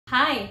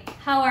Hi,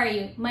 how are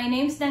you? My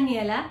name's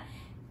Daniela,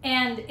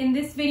 and in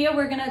this video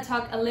we're gonna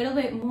talk a little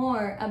bit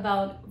more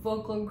about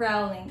vocal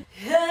growling.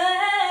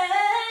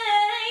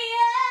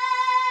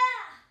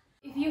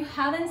 If you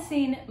haven't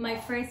seen my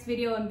first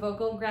video on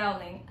vocal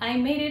growling, I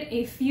made it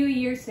a few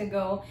years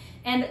ago,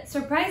 and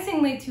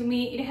surprisingly to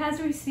me, it has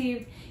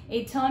received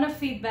a ton of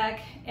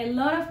feedback, a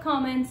lot of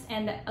comments,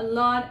 and a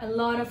lot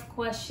of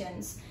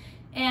questions.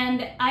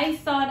 And I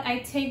thought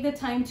I'd take the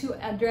time to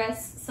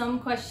address some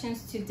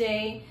questions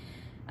today,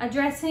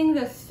 addressing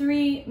the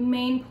three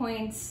main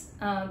points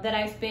that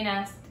I've been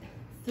asked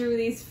through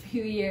these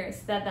few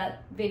years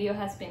that video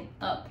has been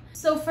up.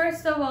 So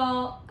first of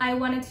all, I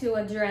wanted to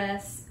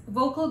address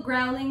vocal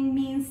growling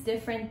means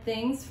different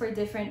things for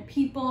different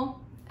people.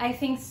 I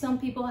think some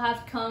people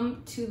have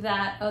come to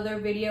that other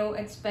video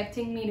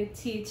expecting me to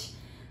teach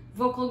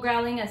vocal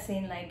growling as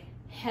in like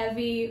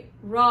heavy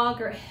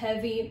rock or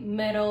heavy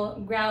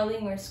metal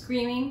growling or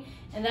screaming,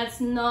 and that's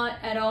not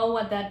at all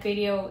what that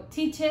video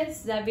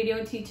teaches. That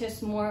video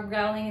teaches more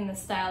growling in the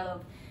style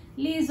of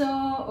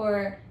Lizzo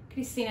or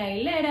Christina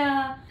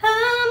Aguilera.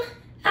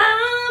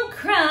 I'm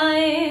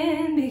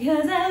crying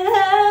because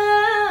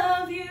I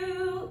love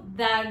you.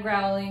 That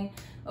growling.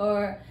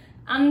 Or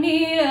I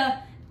need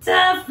a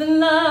tough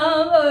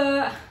love.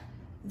 Or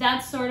that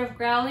sort of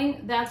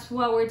growling. That's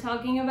what we're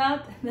talking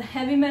about. The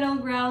heavy metal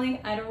growling,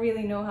 I don't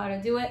really know how to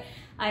do it.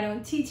 I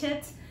don't teach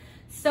it.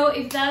 So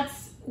if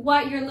that's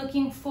what you're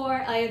looking for,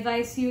 I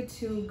advise you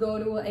to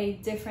go to a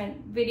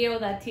different video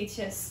that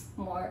teaches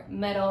more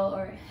metal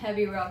or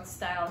heavy rock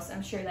styles.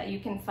 I'm sure that you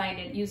can find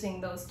it using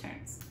those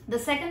terms. The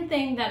second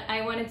thing that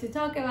I wanted to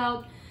talk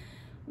about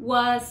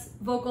was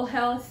vocal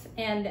health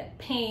and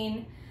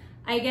pain.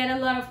 I get a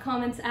lot of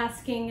comments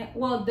asking,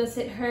 well, does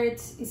it hurt?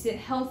 Is it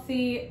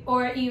healthy?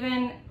 Or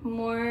even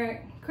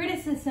more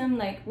criticism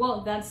like,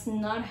 well, that's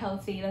not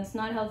healthy. That's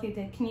not healthy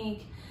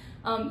technique.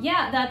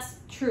 Yeah, that's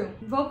true.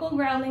 Vocal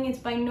growling is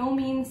by no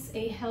means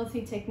a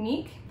healthy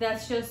technique.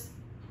 That's just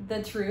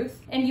the truth.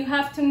 And you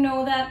have to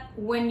know that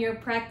when you're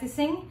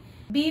practicing.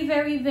 Be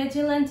very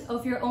vigilant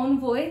of your own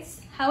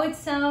voice, how it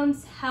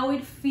sounds, how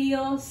it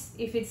feels,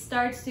 if it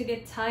starts to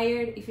get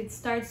tired, if it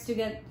starts to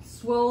get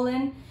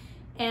swollen.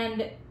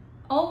 And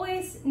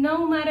always,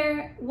 no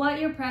matter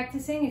what you're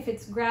practicing, if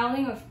it's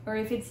growling or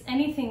if it's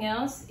anything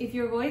else, if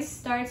your voice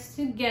starts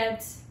to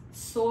get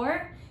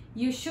sore,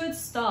 you should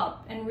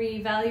stop and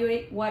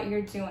reevaluate what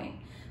you're doing.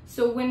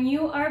 So when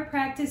you are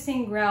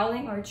practicing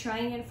growling or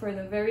trying it for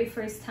the very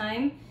first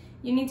time,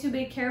 you need to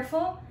be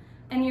careful,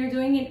 and you're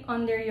doing it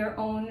under your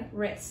own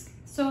risk.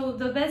 So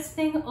the best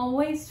thing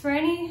always for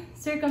any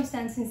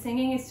circumstance in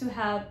singing is to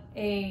have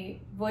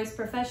a voice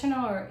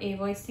professional or a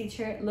voice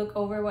teacher look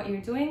over what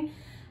you're doing.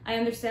 I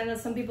understand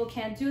that some people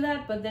can't do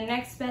that, but the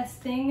next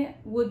best thing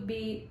would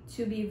be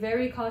to be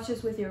very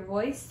cautious with your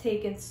voice,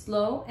 take it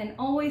slow, and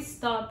always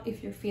stop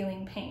if you're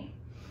feeling pain.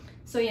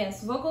 So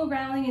yes, vocal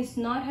growling is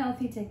not a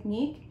healthy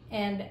technique,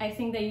 and I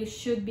think that you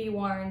should be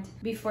warned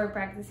before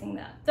practicing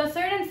that. The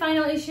third and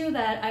final issue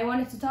that I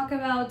wanted to talk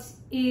about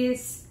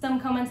is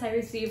some comments I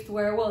received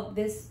where, well,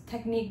 this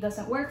technique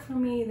doesn't work for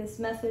me, this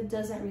method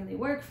doesn't really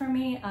work for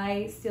me,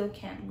 I still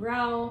can't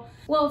growl.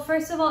 Well,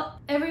 first of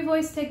all, every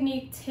voice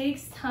technique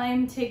takes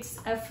time, takes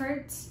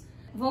effort.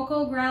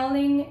 Vocal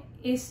growling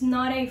is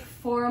not a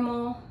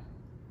formal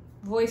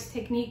voice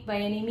technique by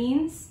any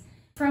means.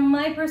 From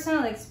my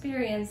personal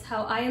experience,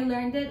 how I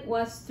learned it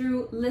was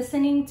through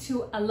listening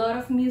to a lot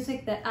of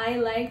music that I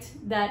liked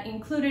that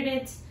included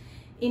it.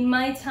 In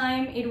my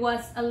time, it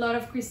was a lot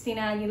of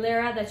Christina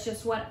Aguilera. That's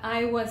just what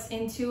I was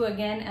into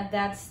again at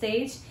that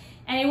stage.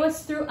 And it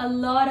was through a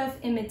lot of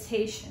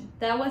imitation.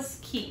 That was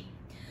key.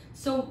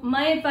 So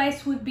my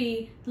advice would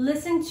be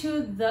listen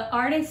to the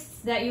artists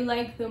that you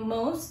like the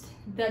most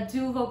that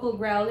do vocal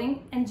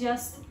growling and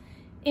just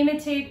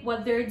imitate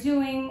what they're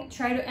doing,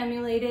 try to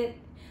emulate it.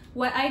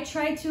 What I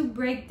tried to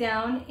break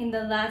down in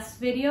the last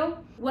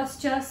video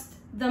was just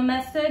the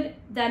method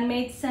that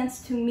made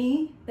sense to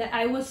me that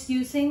I was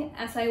using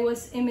as I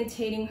was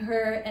imitating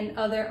her and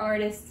other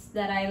artists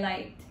that I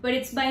liked. But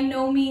it's by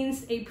no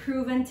means a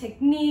proven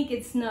technique,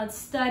 it's not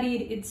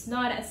studied, it's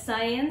not a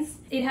science.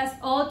 It has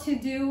all to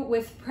do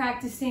with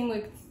practicing,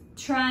 with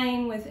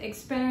trying, with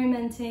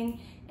experimenting,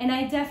 and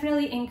I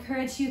definitely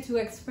encourage you to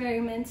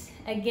experiment,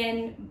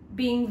 again,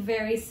 being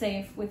very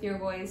safe with your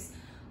voice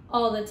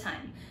all the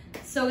time.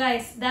 So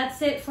guys,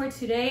 that's it for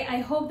today. I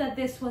hope that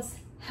this was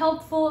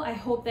helpful. I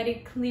hope that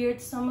it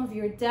cleared some of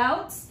your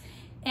doubts.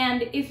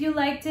 And if you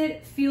liked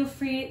it, feel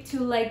free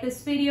to like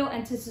this video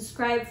and to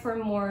subscribe for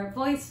more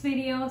voice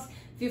videos.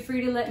 Feel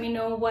free to let me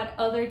know what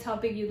other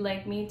topic you'd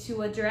like me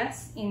to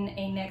address in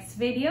a next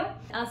video.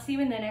 I'll see you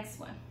in the next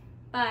one.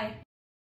 Bye.